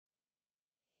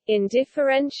In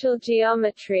differential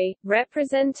geometry,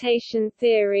 representation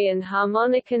theory and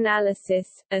harmonic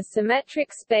analysis, a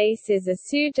symmetric space is a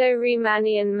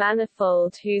pseudo-Riemannian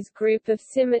manifold whose group of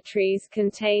symmetries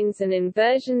contains an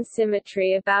inversion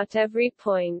symmetry about every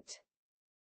point.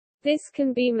 This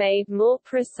can be made more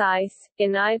precise,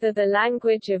 in either the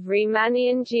language of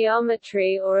Riemannian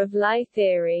geometry or of Lie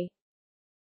theory.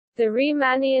 The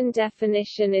Riemannian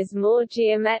definition is more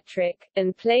geometric,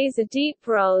 and plays a deep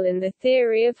role in the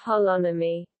theory of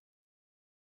holonomy.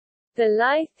 The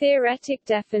Lie-theoretic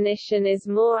definition is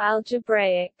more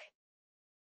algebraic.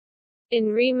 In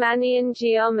Riemannian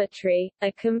geometry,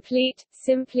 a complete,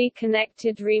 simply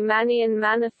connected Riemannian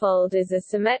manifold is a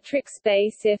symmetric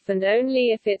space if and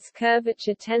only if its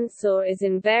curvature tensor is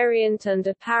invariant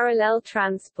under parallel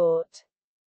transport.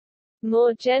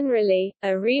 More generally, a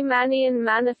Riemannian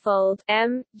manifold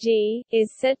M, G,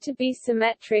 is said to be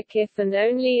symmetric if and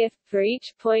only if, for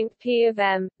each point P of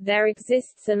M, there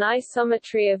exists an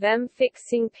isometry of M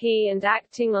fixing P and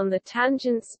acting on the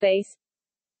tangent space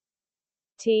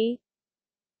T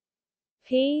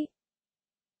P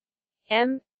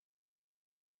M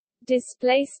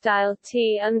display style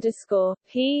T underscore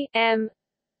P M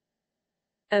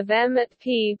of M at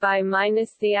P by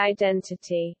minus the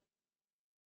identity.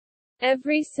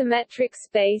 Every symmetric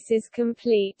space is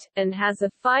complete, and has a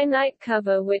finite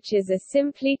cover which is a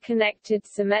simply connected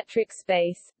symmetric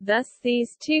space, thus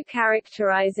these two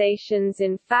characterizations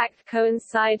in fact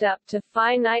coincide up to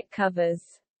finite covers.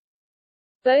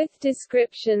 Both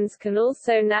descriptions can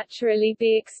also naturally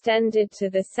be extended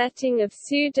to the setting of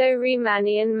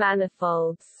pseudo-Riemannian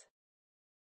manifolds.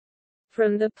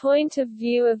 From the point of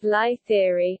view of Lie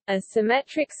theory, a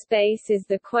symmetric space is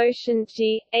the quotient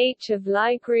G, H of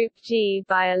Lie group G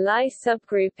by a Lie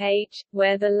subgroup H,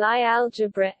 where the Lie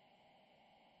algebra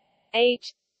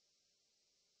H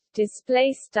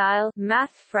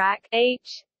 _mathfrak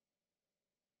H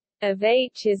of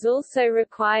H is also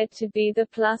required to be the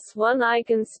 +1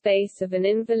 eigenspace of an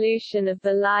involution of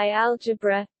the Lie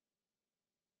algebra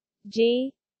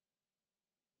G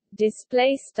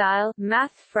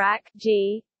 _mathfrak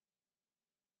G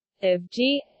of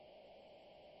G.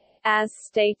 As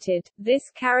stated,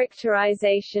 this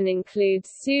characterization includes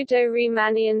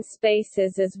pseudo-Riemannian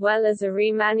spaces as well as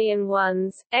Riemannian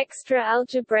ones. Extra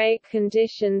algebraic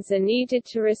conditions are needed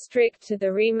to restrict to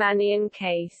the Riemannian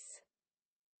case.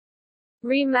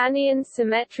 Riemannian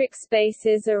symmetric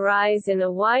spaces arise in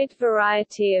a wide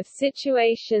variety of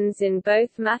situations in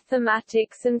both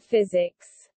mathematics and physics.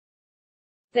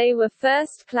 They were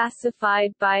first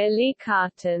classified by Elie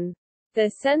Cartan. Their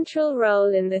central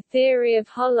role in the theory of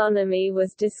holonomy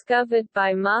was discovered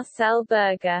by Marcel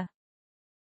Berger.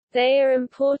 They are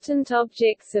important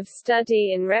objects of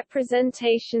study in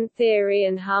representation theory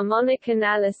and harmonic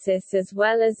analysis as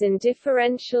well as in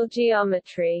differential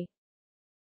geometry.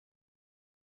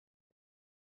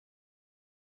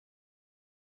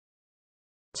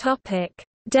 Topic: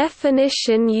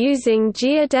 Definition using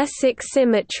geodesic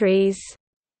symmetries.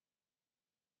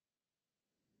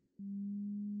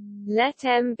 Let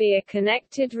M be a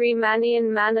connected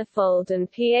Riemannian manifold and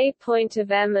P a point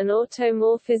of M. An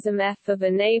automorphism F of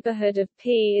a neighborhood of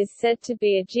P is said to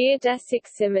be a geodesic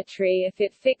symmetry if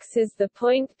it fixes the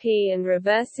point P and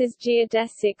reverses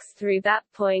geodesics through that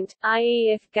point,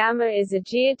 i.e. if gamma is a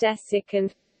geodesic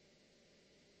and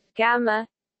gamma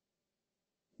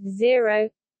 0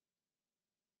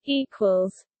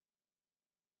 equals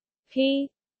P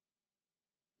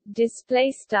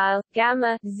display style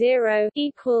gamma 0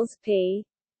 equals P,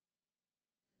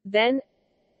 then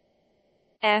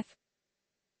F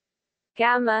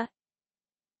gamma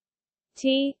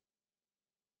T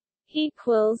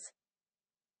equals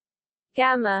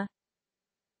gamma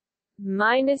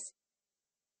minus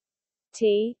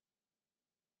T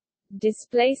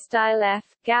display style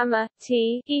F gamma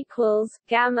T equals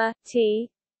gamma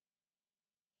T.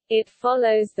 It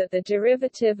follows that the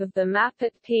derivative of the map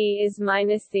at P is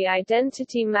minus the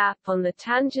identity map on the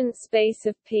tangent space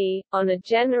of P. On a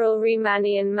general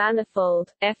Riemannian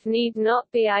manifold, F need not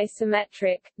be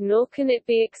isometric, nor can it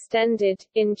be extended,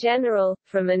 in general,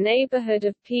 from a neighborhood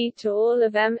of P to all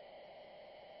of M.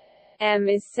 M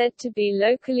is said to be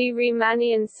locally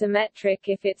Riemannian symmetric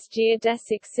if its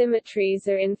geodesic symmetries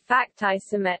are in fact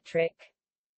isometric.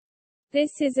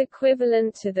 This is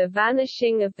equivalent to the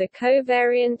vanishing of the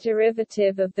covariant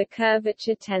derivative of the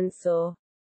curvature tensor.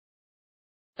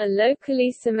 A locally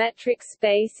symmetric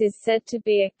space is said to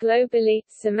be a globally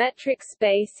symmetric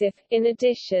space if, in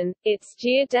addition, its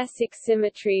geodesic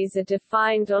symmetries are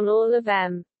defined on all of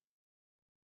M.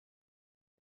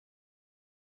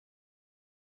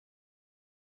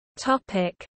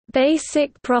 Topic: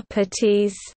 Basic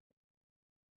properties.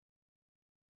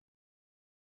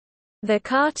 The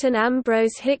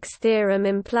Cartan-Ambrose-Hicks theorem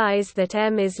implies that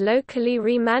M is locally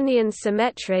Riemannian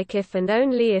symmetric if and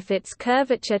only if its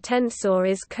curvature tensor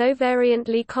is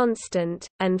covariantly constant,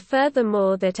 and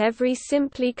furthermore that every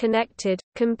simply connected,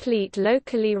 complete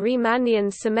locally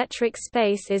Riemannian symmetric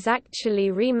space is actually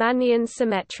Riemannian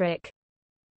symmetric.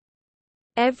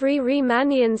 Every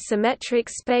Riemannian symmetric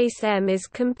space M is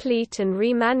complete and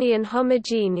Riemannian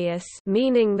homogeneous,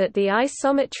 meaning that the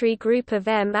isometry group of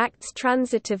M acts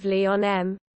transitively on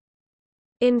M.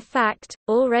 In fact,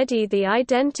 already the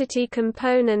identity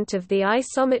component of the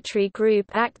isometry group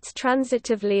acts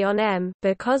transitively on M,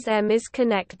 because M is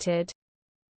connected.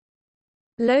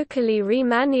 Locally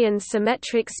Riemannian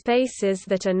symmetric spaces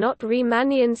that are not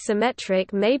Riemannian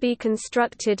symmetric may be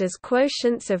constructed as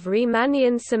quotients of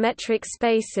Riemannian symmetric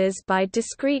spaces by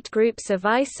discrete groups of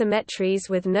isometries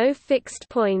with no fixed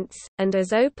points, and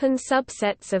as open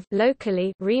subsets of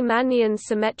locally Riemannian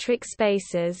symmetric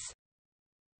spaces.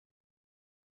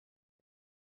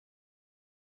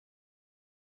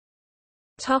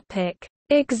 Topic: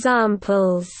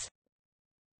 Examples.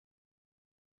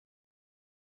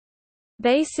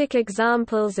 Basic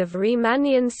examples of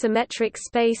Riemannian symmetric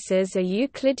spaces are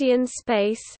Euclidean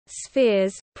space,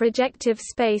 spheres, projective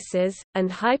spaces,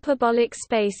 and hyperbolic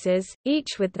spaces,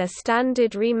 each with their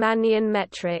standard Riemannian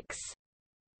metrics.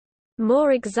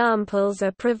 More examples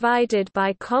are provided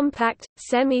by compact,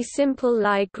 semi-simple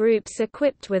Lie groups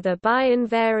equipped with a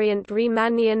bi-invariant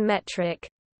Riemannian metric.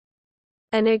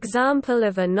 An example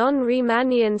of a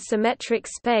non-Riemannian symmetric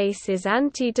space is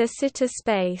anti-de Sitter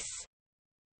space.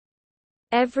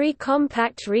 Every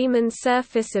compact Riemann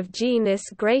surface of genus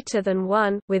greater than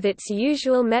 1, with its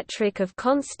usual metric of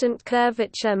constant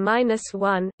curvature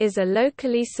 -1, is a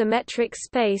locally symmetric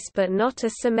space but not a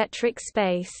symmetric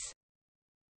space.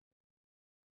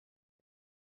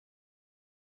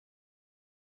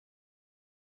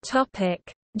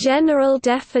 Topic: General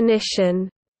definition.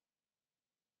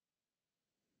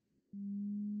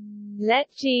 Let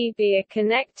G be a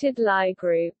connected Lie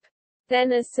group.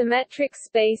 Then a symmetric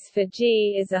space for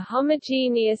G is a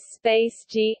homogeneous space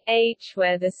G, H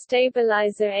where the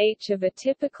stabilizer H of a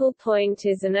typical point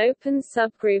is an open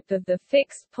subgroup of the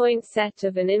fixed point set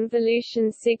of an involution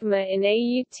sigma in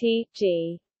AUT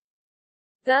G.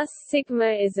 Thus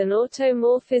sigma is an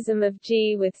automorphism of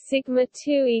G with sigma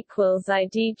 2 equals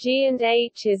IDG and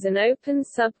H is an open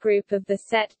subgroup of the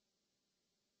set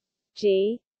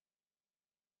G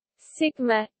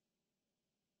sigma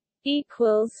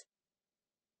equals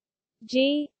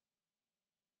G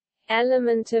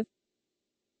element of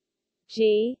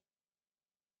G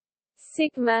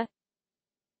sigma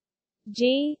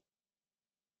G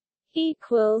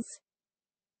equals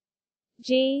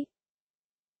G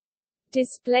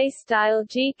display style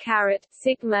G caret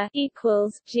sigma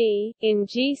equals G in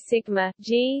G sigma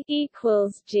G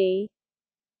equals G.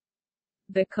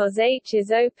 Because H is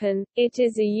open, it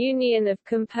is a union of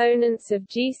components of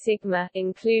G sigma,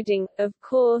 including, of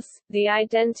course, the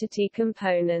identity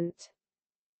component.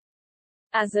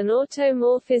 As an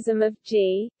automorphism of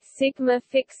G, sigma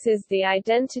fixes the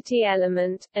identity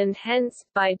element, and hence,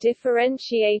 by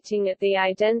differentiating at the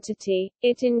identity,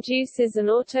 it induces an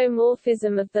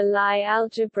automorphism of the Lie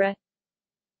algebra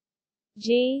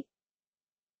G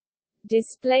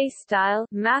display style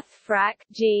mathfrak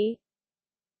G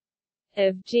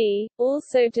of G,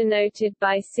 also denoted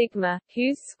by sigma,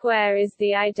 whose square is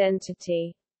the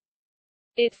identity.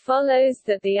 It follows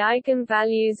that the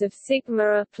eigenvalues of sigma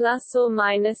are plus or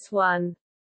minus 1.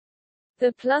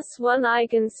 The plus 1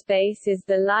 eigenspace is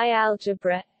the Lie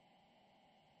algebra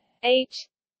H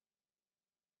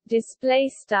display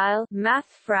style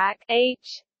mathfrak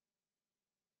H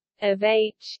of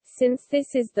H, since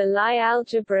this is the Lie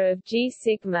algebra of G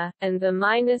sigma, and the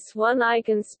minus 1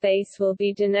 eigenspace will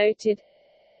be denoted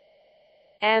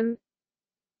M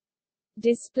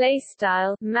display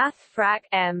style mathfrak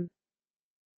M.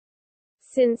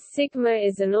 Since sigma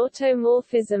is an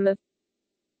automorphism of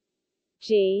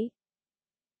G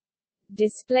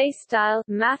display style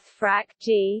mathfrak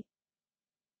G,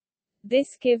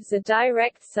 this gives a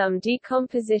direct sum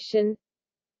decomposition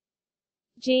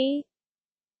G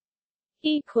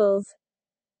equals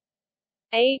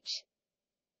H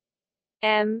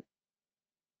M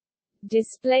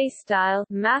display style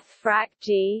mathfrak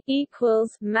G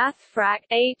equals mathfrak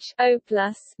H O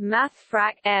plus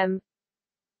mathfrak M,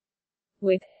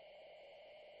 with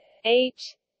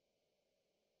H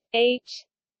H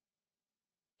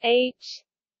H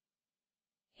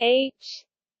H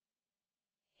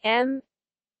M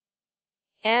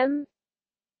M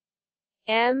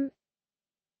M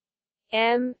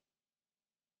M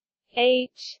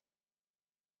H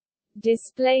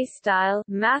display style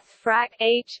mathfrak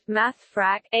h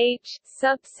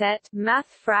subset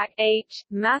mathfrak h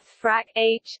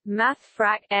subset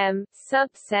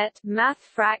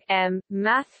mathfrak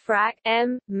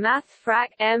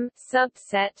m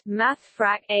subset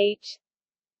mathfrak h.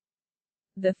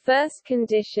 The first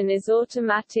condition is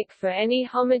automatic for any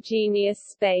homogeneous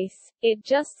space. It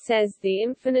just says the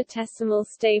infinitesimal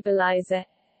stabilizer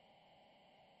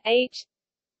H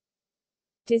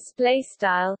display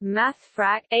style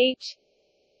mathfrak H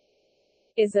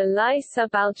is a Lie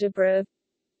subalgebra of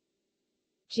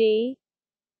G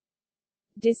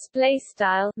display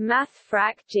style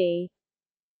mathfrak G.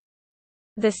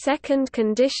 The second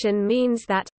condition means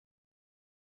that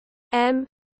M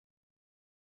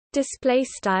display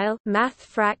style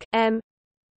mathfrak M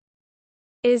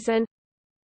is an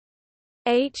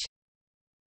H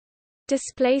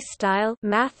display style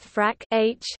mathfrak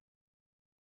H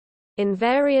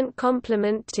invariant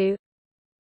complement to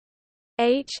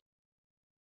H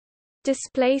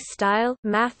display style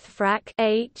mathfrak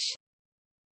H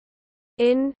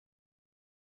in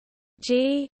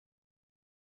G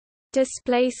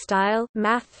display style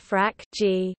mathfrak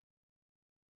G.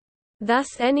 Thus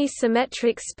any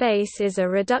symmetric space is a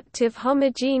reductive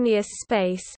homogeneous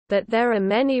space, but there are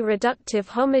many reductive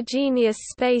homogeneous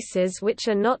spaces which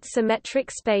are not symmetric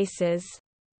spaces.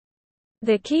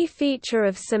 The key feature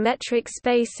of symmetric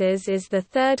spaces is the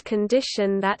third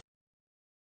condition that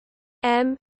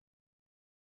M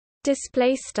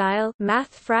display style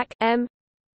mathfrak M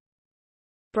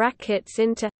brackets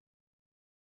into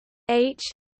H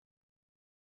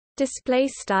display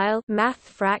style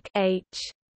mathfrak H.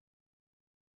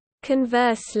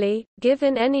 Conversely,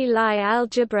 given any Lie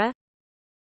algebra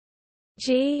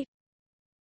G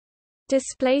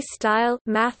display style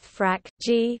mathfrak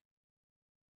G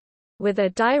with a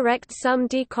direct sum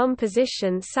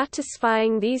decomposition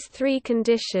satisfying these three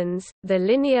conditions, the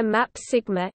linear map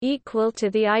sigma equal to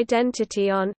the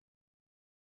identity on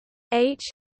H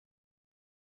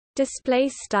display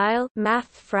style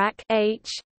mathfrak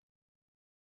H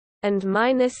and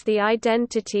minus the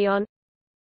identity on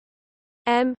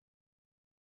M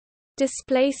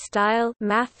display style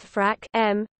mathfrak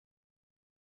M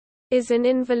is an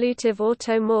involutive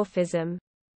automorphism.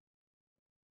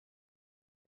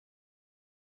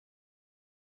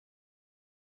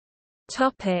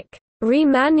 Topic: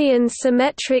 Riemannian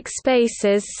symmetric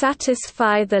spaces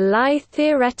satisfy the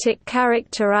Lie-theoretic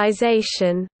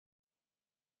characterization.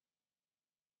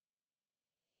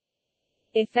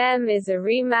 If M is a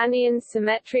Riemannian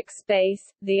symmetric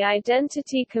space, the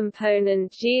identity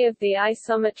component G of the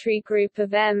isometry group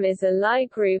of M is a Lie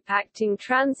group acting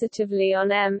transitively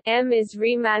on M. M is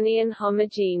Riemannian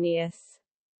homogeneous.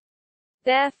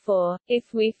 Therefore,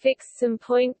 if we fix some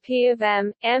point P of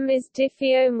M, M is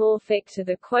diffeomorphic to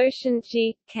the quotient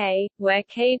G, K, where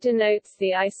K denotes the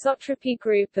isotropy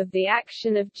group of the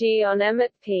action of G on M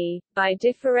at P. By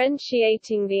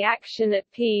differentiating the action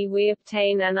at P we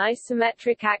obtain an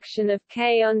isometric action of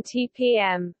K on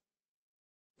TPM.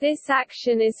 This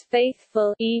action is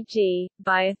faithful, e.g.,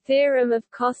 by a theorem of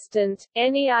constant,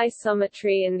 any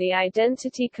isometry and the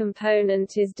identity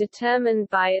component is determined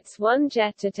by its one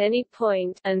jet at any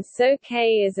point, and so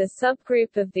K is a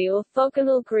subgroup of the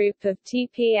orthogonal group of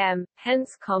TPM,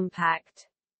 hence compact.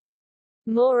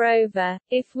 Moreover,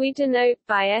 if we denote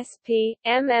by SP,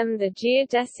 MM the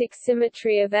geodesic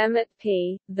symmetry of M at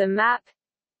P, the map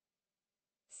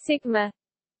sigma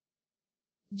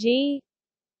G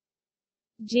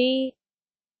G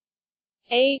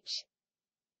H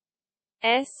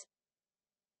S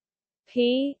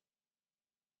P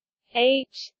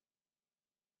H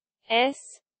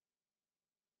S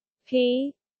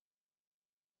P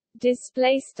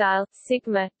display style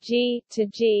sigma G to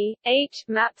G H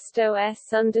mapsto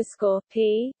S underscore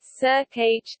P circ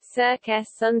H circ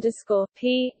S underscore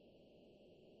P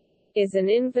is an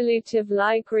involutive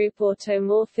Lie group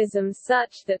automorphism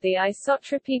such that the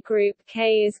isotropy group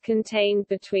K is contained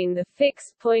between the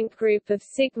fixed point group of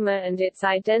sigma and its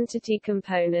identity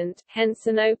component, hence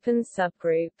an open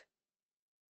subgroup.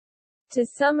 To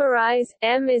summarize,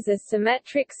 M is a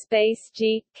symmetric space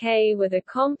G, K with a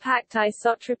compact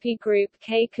isotropy group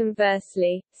K.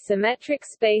 Conversely, symmetric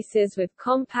spaces with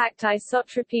compact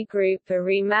isotropy group are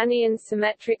Riemannian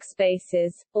symmetric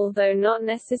spaces, although not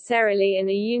necessarily in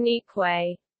a unique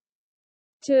way.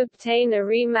 To obtain a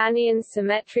Riemannian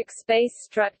symmetric space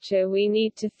structure we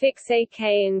need to fix a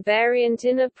K-invariant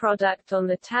inner product on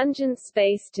the tangent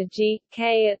space to G,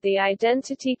 K at the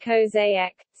identity cos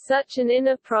AX, Such an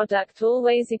inner product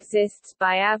always exists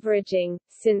by averaging,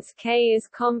 since K is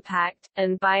compact,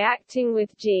 and by acting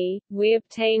with G, we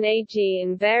obtain a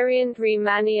G-invariant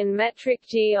Riemannian metric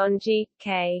G on G,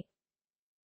 K.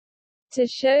 To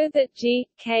show that G,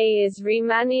 K is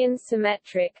Riemannian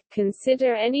symmetric,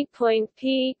 consider any point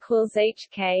P equals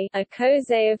HK, a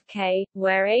coset of K,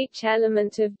 where H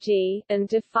element of G, and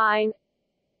define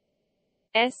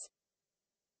S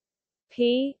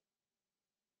P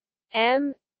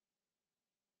M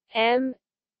M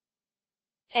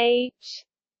H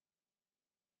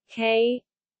K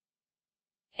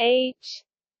H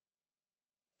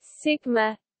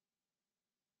sigma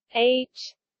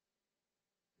H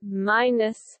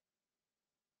minus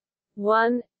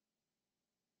 1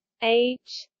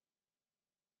 H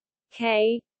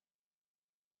K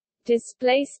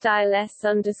display style S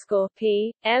underscore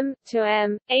P M to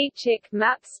M H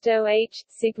maps to H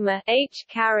sigma H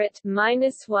caret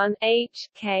minus 1 H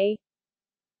K,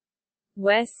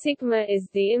 where sigma is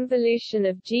the involution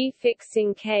of G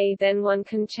fixing K. Then one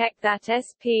can check that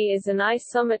SP is an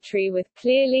isometry with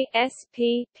clearly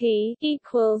SP P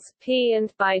equals P,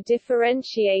 and by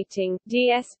differentiating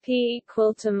DSP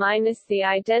equal to minus the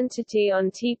identity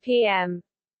on TPM.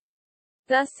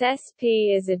 Thus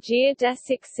SP is a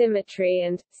geodesic symmetry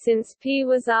and, since P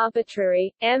was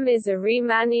arbitrary, M is a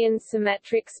Riemannian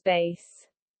symmetric space.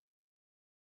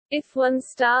 If one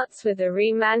starts with a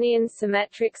Riemannian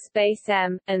symmetric space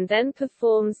M, and then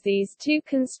performs these two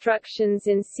constructions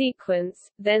in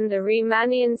sequence, then the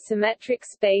Riemannian symmetric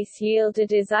space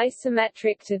yielded is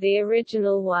isometric to the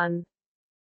original one.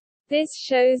 This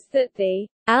shows that the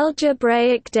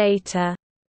algebraic data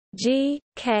G,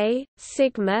 K,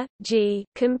 sigma, G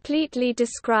completely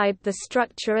describe the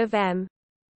structure of M.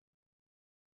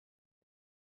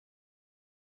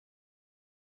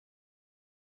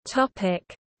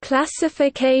 Topic: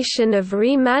 Classification of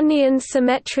Riemannian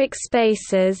symmetric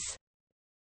spaces.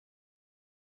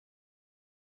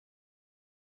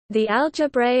 The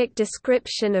algebraic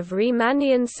description of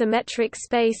Riemannian symmetric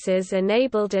spaces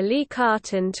enabled Elie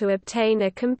Cartan to obtain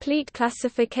a complete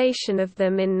classification of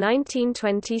them in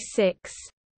 1926.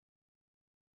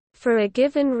 For a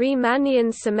given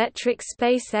Riemannian symmetric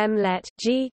space M, let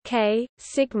G, K,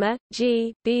 sigma,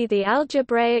 G be the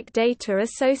algebraic data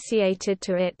associated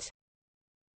to it.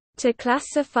 To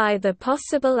classify the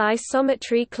possible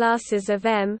isometry classes of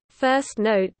M, first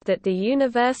note that the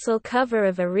universal cover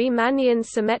of a Riemannian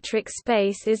symmetric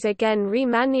space is again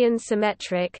Riemannian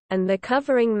symmetric, and the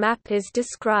covering map is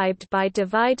described by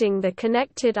dividing the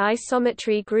connected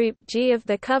isometry group G of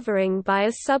the covering by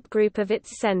a subgroup of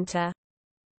its center.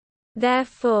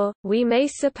 Therefore, we may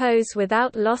suppose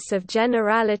without loss of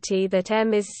generality that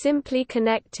M is simply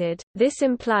connected. This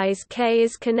implies K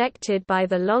is connected by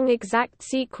the long exact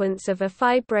sequence of a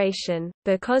fibration,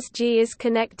 because G is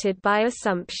connected by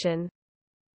assumption.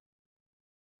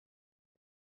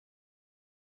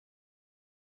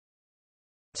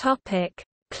 Topic: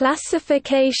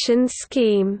 Classification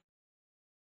scheme.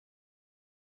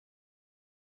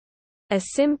 A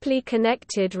simply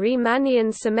connected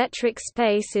Riemannian symmetric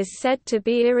space is said to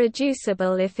be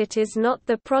irreducible if it is not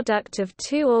the product of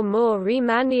two or more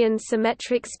Riemannian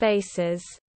symmetric spaces.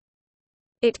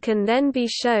 It can then be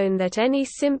shown that any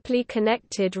simply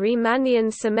connected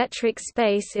Riemannian symmetric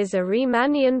space is a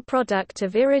Riemannian product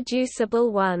of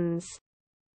irreducible ones.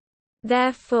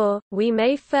 Therefore, we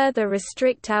may further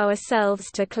restrict ourselves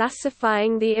to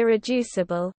classifying the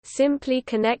irreducible, simply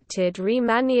connected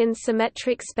Riemannian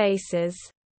symmetric spaces.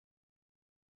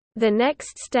 The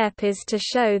next step is to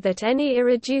show that any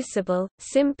irreducible,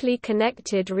 simply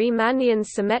connected Riemannian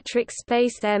symmetric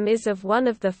space M is of one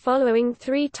of the following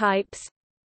three types.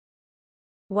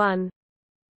 1.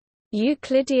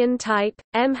 Euclidean type,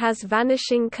 M has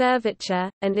vanishing curvature,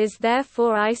 and is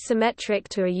therefore isometric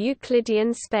to a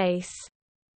Euclidean space.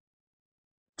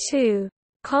 2.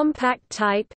 Compact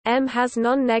type, M has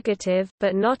non-negative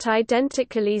but not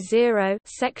identically zero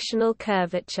sectional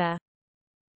curvature.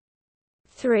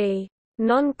 3.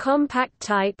 Non-compact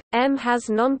type, M has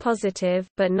non-positive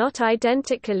but not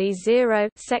identically zero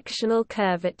sectional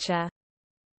curvature.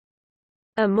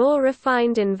 A more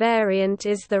refined invariant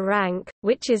is the rank,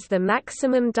 which is the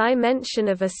maximum dimension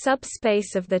of a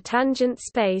subspace of the tangent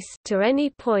space to any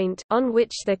point on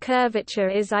which the curvature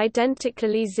is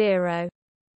identically zero.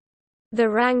 The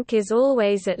rank is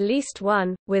always at least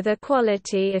 1, with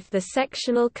equality if the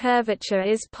sectional curvature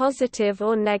is positive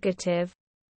or negative.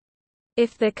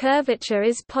 If the curvature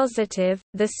is positive,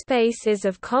 the space is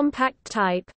of compact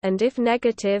type, and if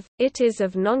negative, it is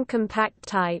of noncompact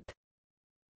type.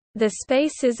 The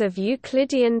spaces of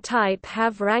Euclidean type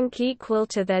have rank equal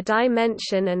to their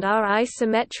dimension and are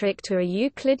isometric to a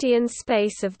Euclidean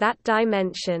space of that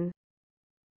dimension.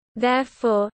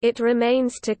 Therefore, it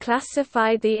remains to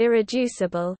classify the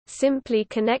irreducible, simply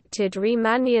connected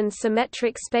Riemannian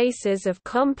symmetric spaces of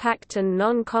compact and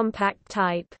non-compact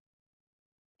type.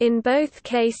 In both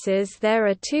cases there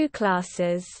are two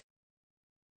classes.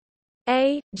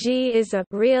 A, G is a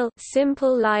real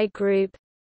simple Lie group.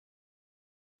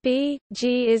 B,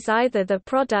 G is either the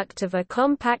product of a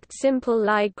compact simple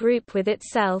Lie group with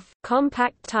itself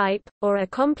compact type, or a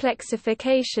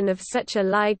complexification of such a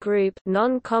Lie group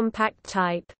non-compact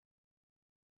type.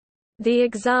 The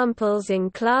examples in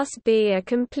Class B are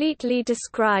completely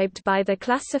described by the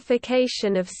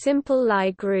classification of simple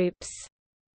Lie groups.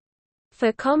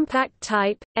 For compact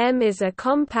type, M is a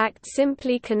compact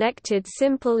simply connected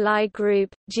simple Lie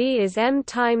group, G is M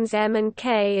times M and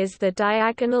K is the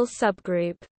diagonal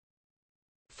subgroup.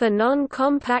 For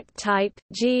non-compact type,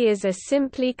 G is a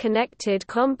simply connected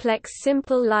complex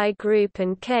simple Lie group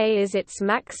and K is its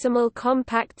maximal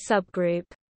compact subgroup.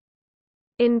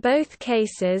 In both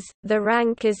cases, the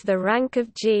rank is the rank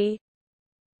of G.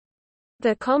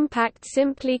 The compact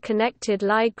simply connected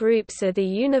Lie groups are the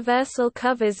universal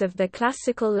covers of the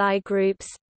classical Lie groups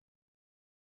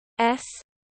S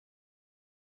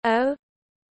O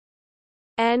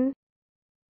N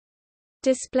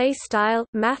display style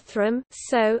mathrm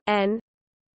so n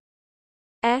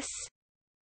S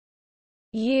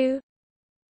U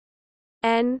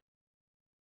n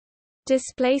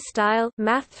display style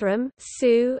mathrm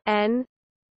su n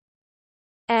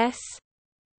S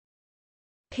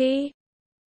P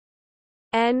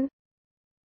n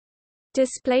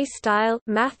display style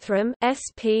mathrm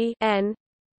sp n,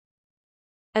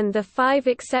 and the five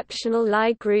exceptional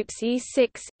Lie groups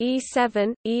E6,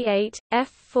 E7, E8,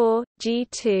 F4,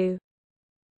 G2.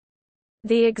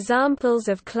 The examples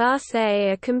of Class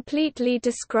A are completely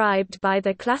described by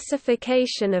the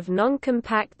classification of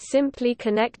noncompact simply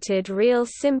connected real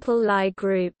simple Lie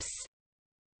groups.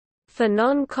 For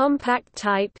non-compact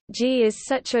type, G is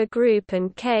such a group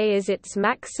and K is its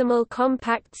maximal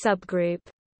compact subgroup.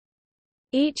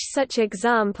 Each such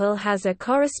example has a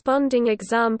corresponding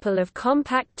example of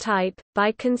compact type.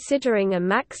 By considering a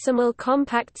maximal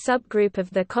compact subgroup of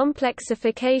the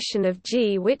complexification of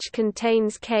G which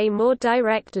contains K more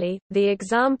directly, the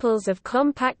examples of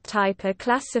compact type are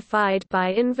classified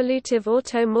by involutive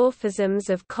automorphisms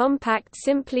of compact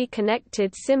simply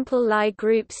connected simple Lie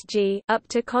groups G up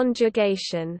to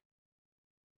conjugation.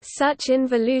 Such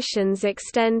involutions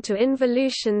extend to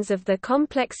involutions of the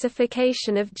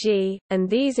complexification of G, and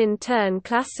these in turn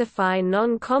classify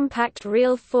non-compact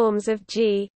real forms of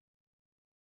G.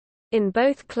 In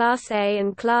both Class A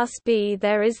and Class B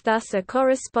there is thus a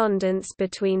correspondence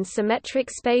between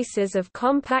symmetric spaces of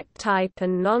compact type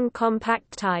and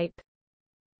non-compact type.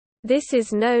 This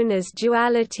is known as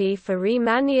duality for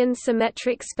Riemannian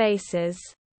symmetric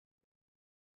spaces.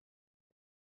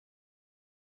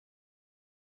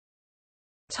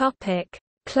 Topic: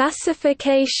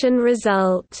 Classification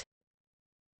result.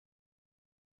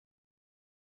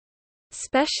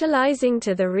 Specializing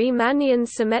to the Riemannian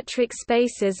symmetric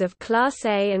spaces of Class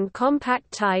A and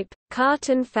compact type,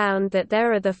 Cartan found that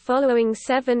there are the following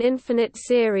 7 infinite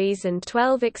series and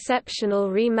 12 exceptional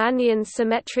Riemannian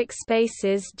symmetric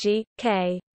spaces G,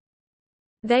 K.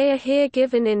 They are here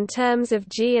given in terms of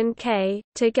G and K,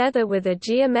 together with a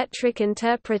geometric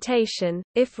interpretation,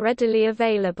 if readily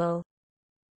available.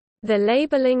 The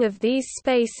labeling of these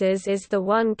spaces is the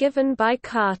one given by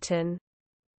Cartan.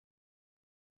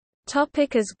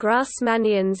 As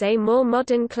Grassmannians, a more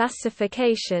modern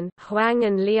classification, Huang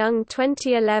and Liang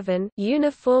 2011,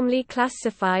 uniformly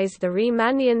classifies the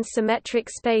Riemannian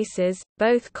symmetric spaces,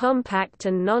 both compact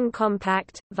and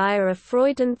non-compact, via a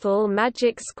Freudenthal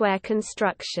magic square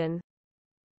construction.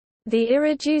 The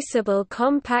irreducible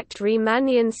compact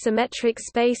Riemannian symmetric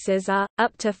spaces are,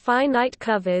 up to finite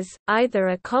covers, either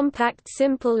a compact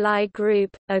simple Lie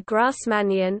group, a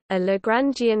Grassmannian, a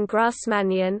Lagrangian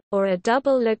Grassmannian, or a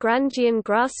double Lagrangian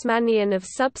Grassmannian of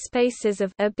subspaces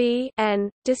of a B n.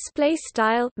 Display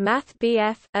style Math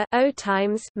BF a O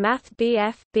times Math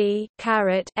BF B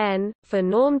caret n. For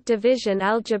normed division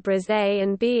algebras A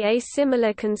and B, a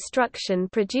similar construction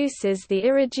produces the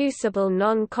irreducible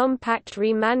non-compact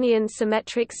Riemannian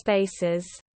symmetric spaces.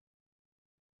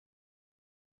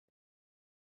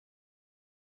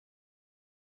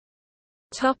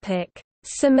 Topic: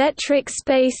 Symmetric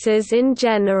spaces in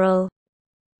general.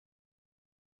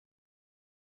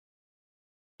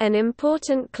 An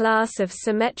important class of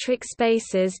symmetric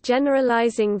spaces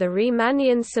generalizing the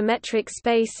Riemannian symmetric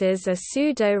spaces are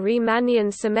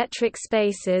pseudo-Riemannian symmetric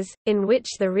spaces, in which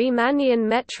the Riemannian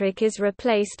metric is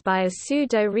replaced by a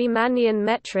pseudo-Riemannian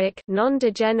metric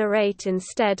non-degenerate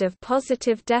instead of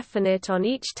positive definite on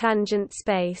each tangent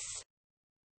space.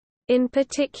 In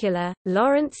particular,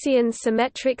 Lorentzian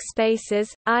symmetric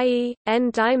spaces, i.e.,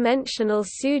 n-dimensional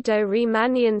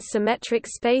pseudo-Riemannian symmetric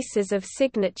spaces of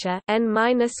signature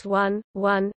n-1,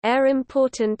 1, are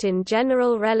important in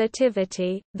general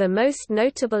relativity, the most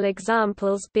notable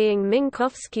examples being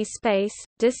Minkowski space,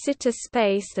 de Sitter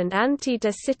space and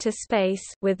anti-de Sitter space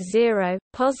with zero,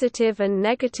 positive and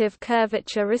negative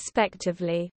curvature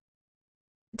respectively.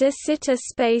 De Sitter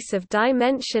space of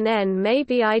dimension n may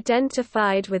be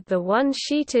identified with the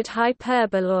one-sheeted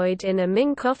hyperboloid in a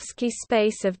Minkowski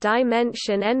space of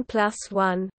dimension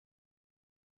n+1.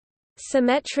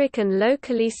 Symmetric and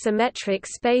locally symmetric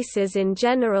spaces in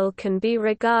general can be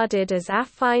regarded as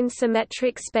affine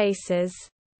symmetric spaces.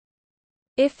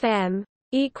 If M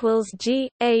equals G,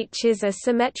 H is a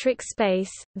symmetric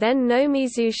space, then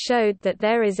Nomizu showed that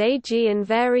there is a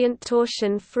G-invariant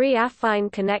torsion-free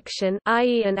affine connection,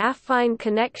 i.e. an affine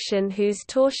connection whose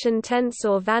torsion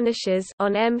tensor vanishes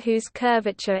on M whose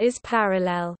curvature is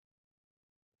parallel.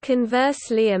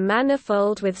 Conversely, a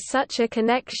manifold with such a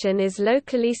connection is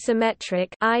locally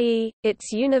symmetric, i.e.,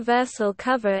 its universal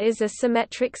cover is a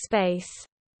symmetric space.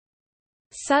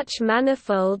 Such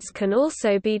manifolds can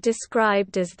also be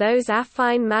described as those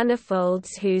affine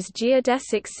manifolds whose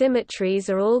geodesic symmetries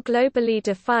are all globally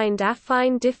defined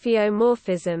affine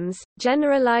diffeomorphisms,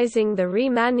 generalizing the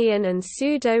Riemannian and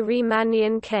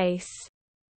pseudo-Riemannian case.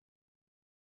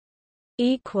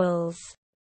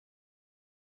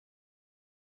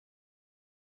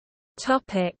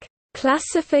 Topic: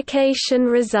 Classification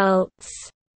results.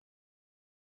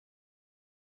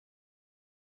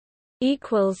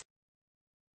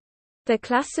 The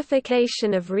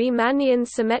classification of Riemannian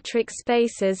symmetric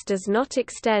spaces does not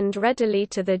extend readily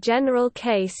to the general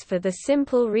case for the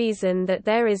simple reason that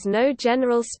there is no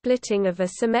general splitting of a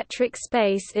symmetric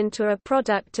space into a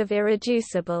product of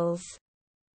irreducibles.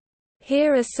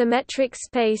 Here a symmetric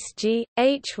space G,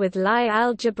 H with Lie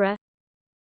algebra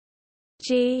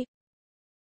G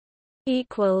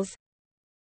equals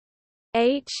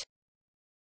H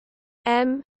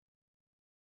M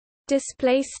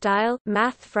display style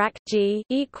mathfrak G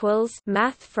equals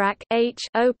mathfrak H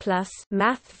O plus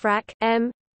mathfrak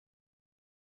M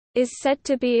is said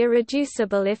to be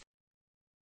irreducible if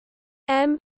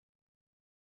M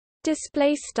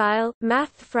display style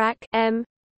mathfrak M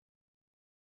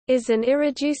is an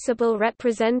irreducible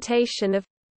representation of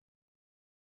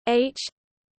H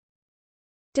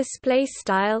display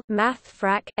style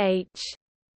mathfrak H.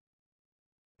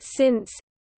 Since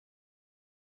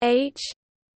H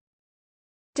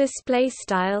display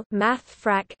style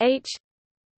mathfrak H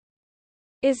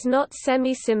is not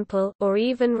semisimple or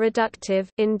even reductive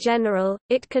in general,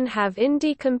 it can have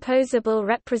indecomposable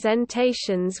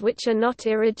representations which are not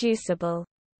irreducible.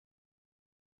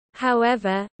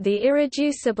 However, the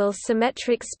irreducible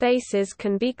symmetric spaces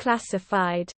can be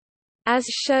classified. As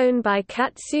shown by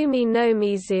Katsumi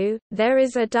Nomizu, there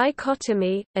is a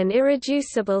dichotomy, an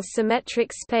irreducible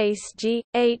symmetric space G,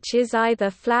 H is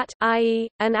either flat, i.e.,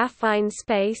 an affine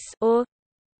space, or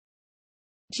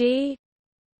G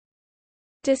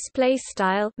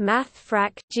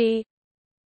mathfrak G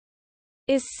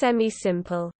is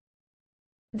semisimple.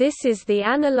 This is the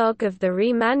analogue of the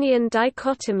Riemannian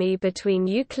dichotomy between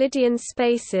Euclidean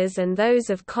spaces and those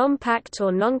of compact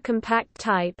or noncompact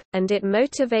type, and it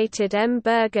motivated M.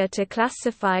 Berger to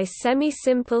classify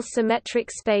semi-simple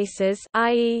symmetric spaces,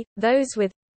 i.e., those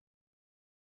with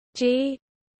G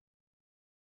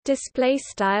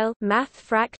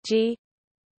mathfrak G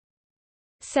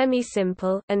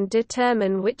semisimple, and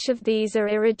determine which of these are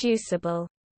irreducible.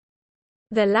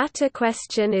 The latter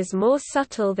question is more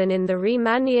subtle than in the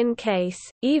Riemannian case,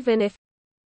 even if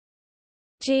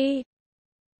G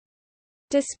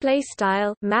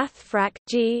mathfrak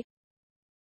G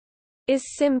is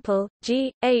simple,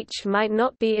 G, H might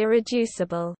not be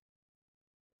irreducible.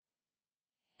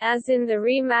 As in the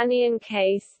Riemannian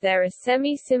case, there are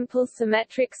semi-simple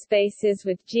symmetric spaces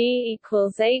with G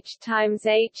equals H times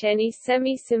H. Any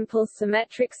semi-simple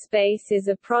symmetric space is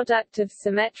a product of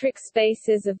symmetric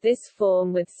spaces of this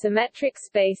form with symmetric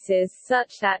spaces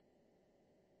such that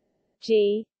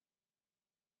G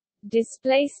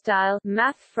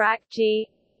mathfrak G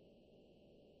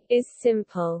is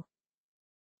simple.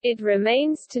 It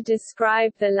remains to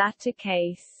describe the latter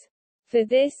case. For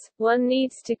this, one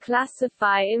needs to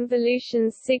classify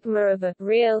involutions sigma of a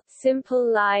real, simple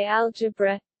Lie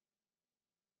algebra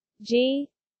G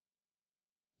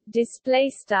display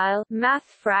style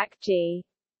mathfrak G.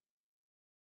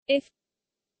 If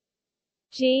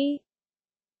G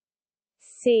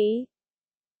C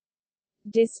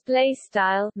display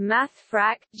style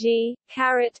mathfrak G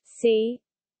caret C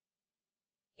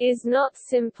is not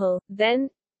simple, then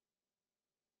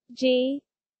G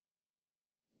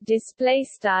display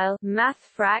style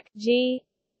mathfrak G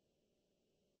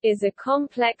is a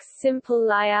complex simple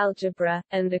Lie algebra,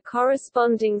 and the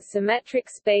corresponding symmetric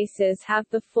spaces have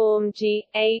the form G,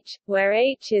 H, where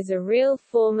H is a real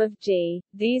form of G.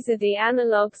 These are the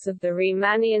analogues of the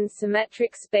Riemannian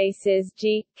symmetric spaces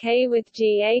G, K with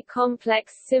G a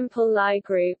complex simple Lie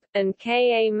group, and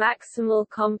K a maximal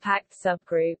compact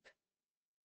subgroup.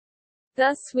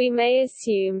 Thus we may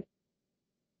assume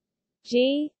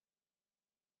G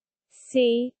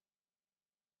C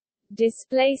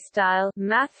display style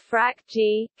mathfrak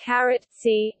G caret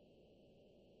C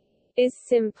is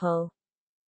simple.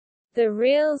 The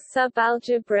real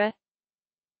subalgebra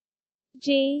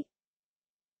G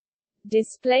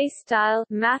display style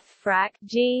mathfrak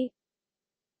G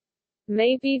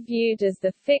may be viewed as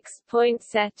the fixed point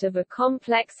set of a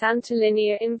complex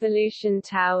antilinear involution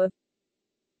tau of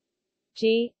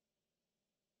G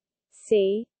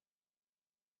C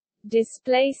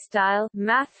display style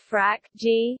mathfrak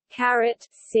G caret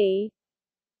C,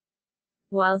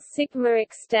 while sigma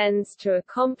extends to a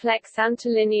complex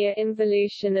antilinear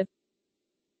involution of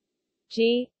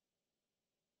G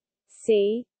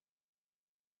C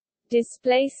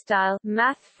display style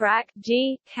mathfrak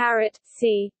G caret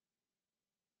C,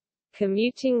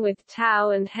 commuting with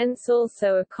tau, and hence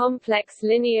also a complex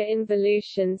linear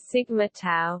involution sigma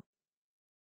tau.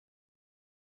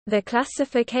 The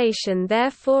classification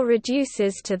therefore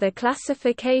reduces to the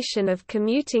classification of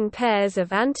commuting pairs of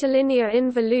antilinear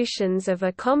involutions of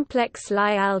a complex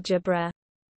Lie algebra.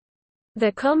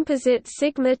 The composite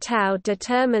sigma tau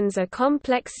determines a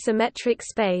complex symmetric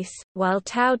space, while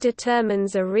tau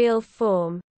determines a real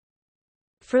form.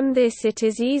 From this it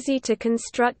is easy to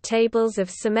construct tables of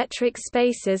symmetric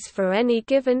spaces for any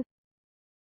given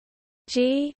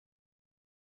G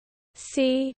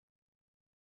C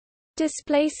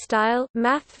display style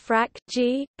mathfrak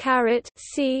G caret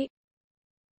C,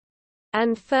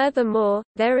 and furthermore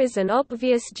there is an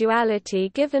obvious duality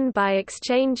given by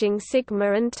exchanging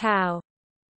sigma and tau.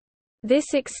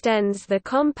 This extends the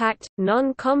compact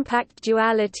non-compact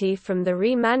duality from the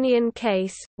Riemannian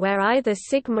case, where either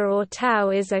sigma or tau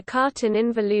is a Cartan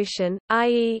involution,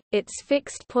 i.e., its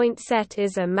fixed point set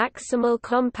is a maximal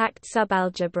compact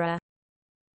subalgebra.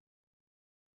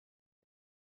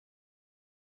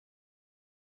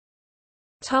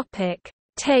 Topic: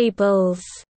 Tables.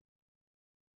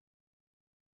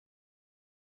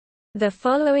 The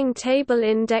following table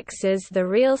indexes the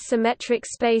real symmetric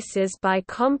spaces by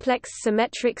complex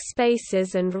symmetric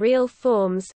spaces and real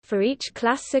forms, for each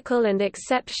classical and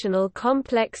exceptional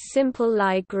complex simple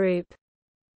Lie group.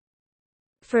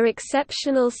 For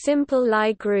exceptional simple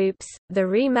Lie groups, the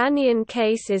Riemannian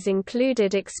case is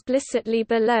included explicitly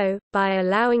below, by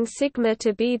allowing sigma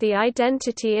to be the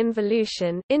identity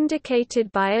involution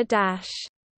indicated by a dash.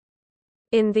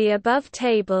 In the above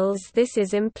tables this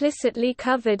is implicitly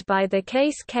covered by the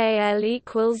case KL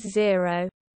equals 0.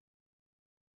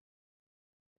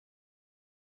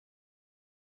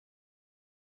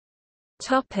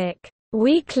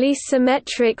 Weakly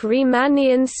symmetric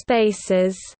Riemannian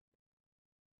spaces.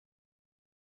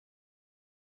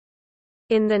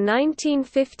 In the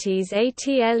 1950s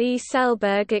Atle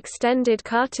Selberg extended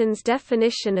Cartan's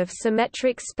definition of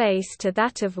symmetric space to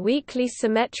that of weakly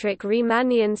symmetric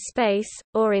Riemannian space,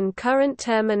 or in current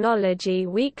terminology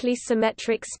weakly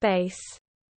symmetric space.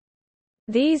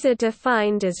 These are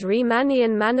defined as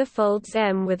Riemannian manifolds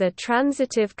M with a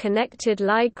transitive connected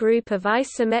Lie group of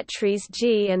isometries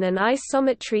G and an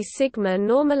isometry sigma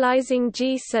normalizing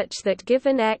G such that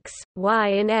given X, Y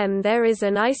in M there is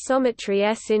an isometry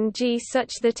S in G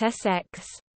such that Sx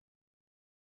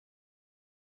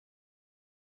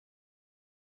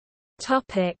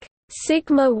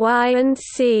sigma Y and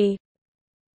C.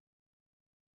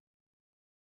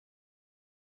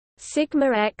 Sigma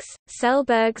X,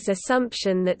 Selberg's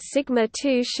assumption that sigma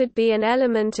 2 should be an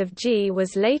element of G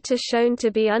was later shown to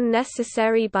be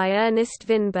unnecessary by Ernest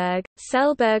Winberg.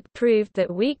 Selberg proved that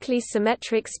weakly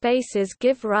symmetric spaces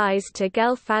give rise to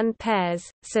Gelfand pairs,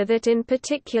 so that in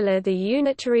particular the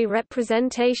unitary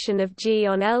representation of G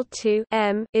on L2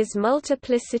 M is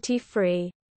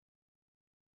multiplicity-free.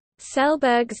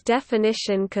 Selberg's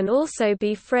definition can also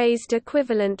be phrased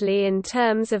equivalently in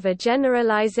terms of a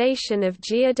generalization of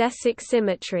geodesic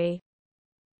symmetry.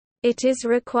 It is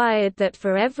required that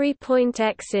for every point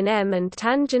x in M and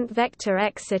tangent vector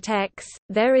x at x,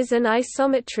 there is an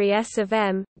isometry S of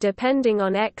M, depending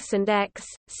on x and x,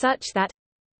 such that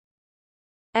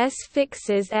S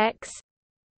fixes x.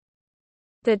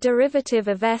 The derivative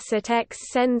of S at x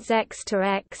sends x to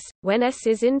x. When S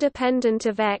is independent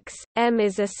of x, M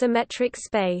is a symmetric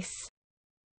space.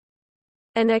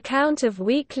 An account of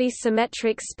weakly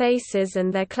symmetric spaces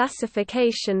and their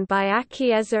classification by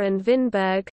Achiezer and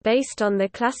Winberg, based on the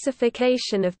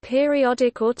classification of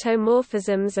periodic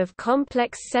automorphisms of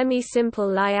complex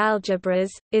semi-simple Lie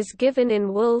algebras, is given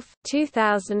in Wolf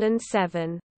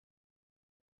 2007.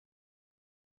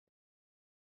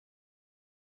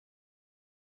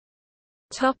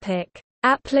 Topic: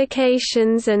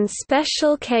 Applications and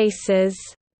special cases.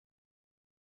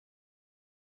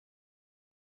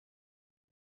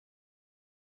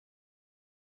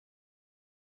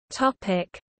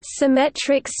 Topic: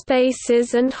 Symmetric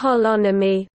spaces and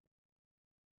holonomy.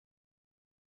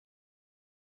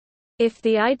 If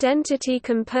the identity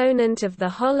component of the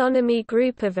holonomy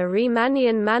group of a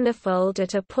Riemannian manifold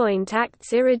at a point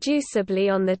acts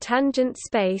irreducibly on the tangent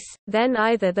space, then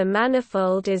either the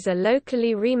manifold is a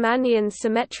locally Riemannian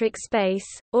symmetric space,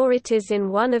 or it is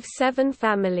in one of 7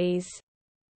 families.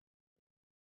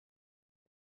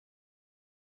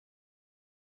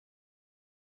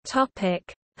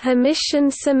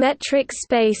 Hermitian symmetric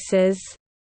spaces.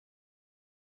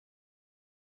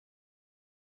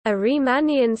 A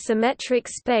Riemannian symmetric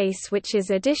space which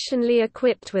is additionally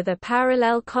equipped with a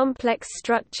parallel complex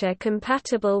structure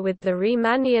compatible with the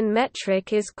Riemannian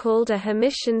metric is called a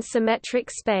Hermitian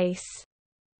symmetric space.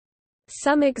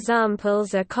 Some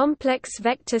examples are complex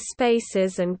vector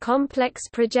spaces and complex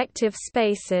projective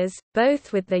spaces,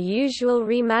 both with the usual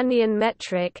Riemannian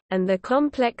metric, and the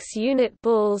complex unit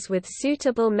balls with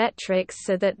suitable metrics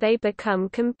so that they become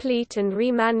complete and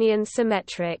Riemannian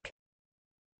symmetric.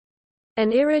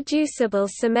 An irreducible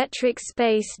symmetric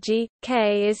space G,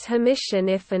 K is Hermitian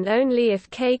if and only if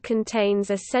K contains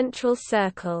a central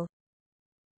circle.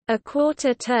 A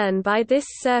quarter turn by this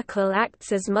circle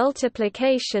acts as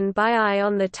multiplication by I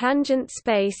on the tangent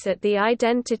space at the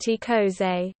identity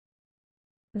coset.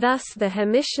 Thus the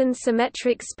Hermitian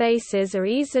symmetric spaces are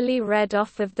easily read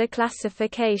off of the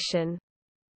classification.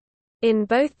 In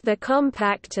both the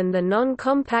compact and the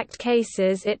non-compact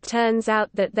cases it turns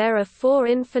out that there are 4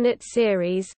 infinite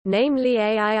series, namely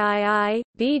AIII,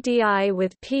 BDI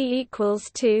with P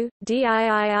equals 2,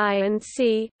 DIII and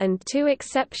C, and 2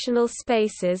 exceptional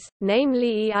spaces,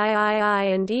 namely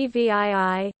EIII and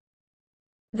EVII.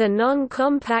 The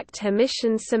non-compact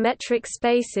Hermitian symmetric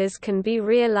spaces can be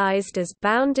realized as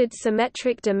bounded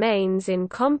symmetric domains in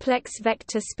complex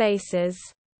vector spaces.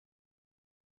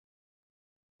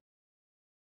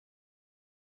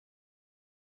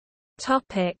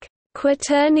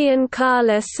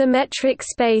 Quaternion-Kähler symmetric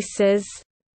spaces.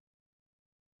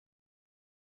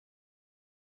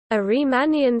 A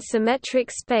Riemannian symmetric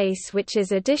space which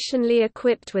is additionally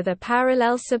equipped with a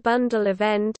parallel subbundle of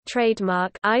end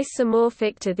trademark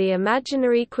isomorphic to the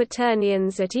imaginary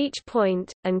quaternions at each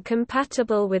point, and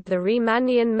compatible with the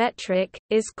Riemannian metric,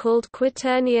 is called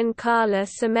Quaternion-Kähler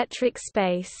symmetric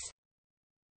space.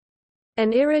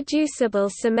 An irreducible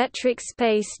symmetric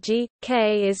space G,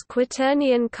 K is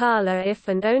Quaternion-Kähler if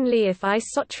and only if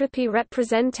isotropy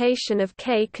representation of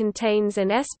K contains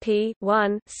an SP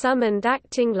summoned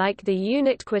acting like the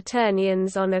unit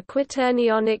quaternions on a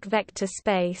quaternionic vector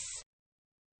space.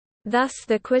 Thus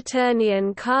the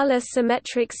Quaternion-Kähler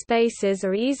symmetric spaces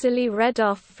are easily read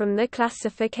off from the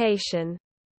classification.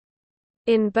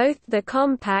 In both the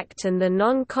compact and the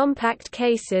non-compact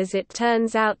cases it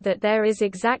turns out that there is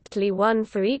exactly one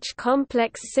for each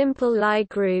complex simple Lie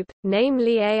group,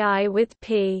 namely AI with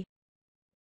P.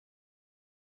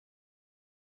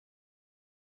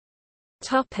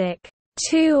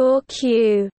 2 or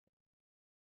Q.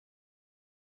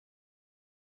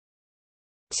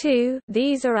 2.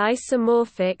 These are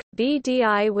isomorphic,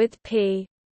 BDI with P.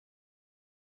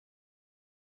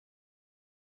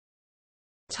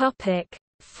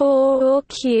 4 or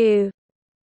Q.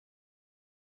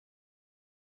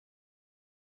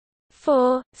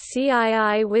 4,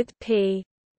 CII with P.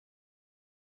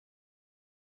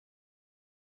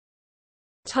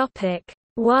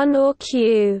 1 or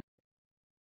Q.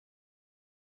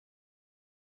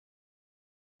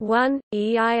 1,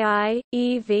 EII,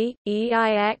 EV,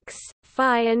 EIX,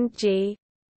 Phi and G.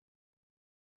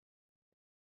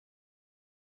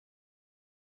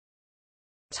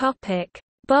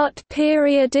 Bott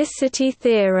periodicity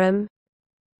theorem.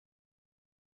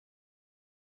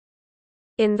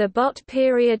 In the Bott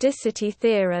periodicity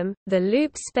theorem, the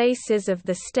loop spaces of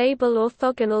the stable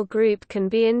orthogonal group can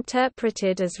be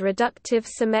interpreted as reductive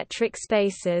symmetric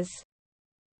spaces.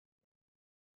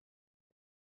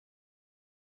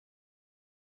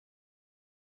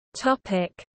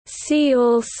 See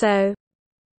also: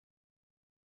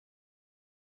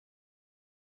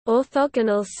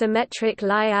 orthogonal symmetric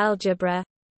Lie algebra,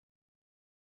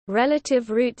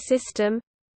 relative root system,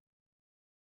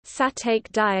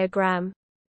 Satake diagram.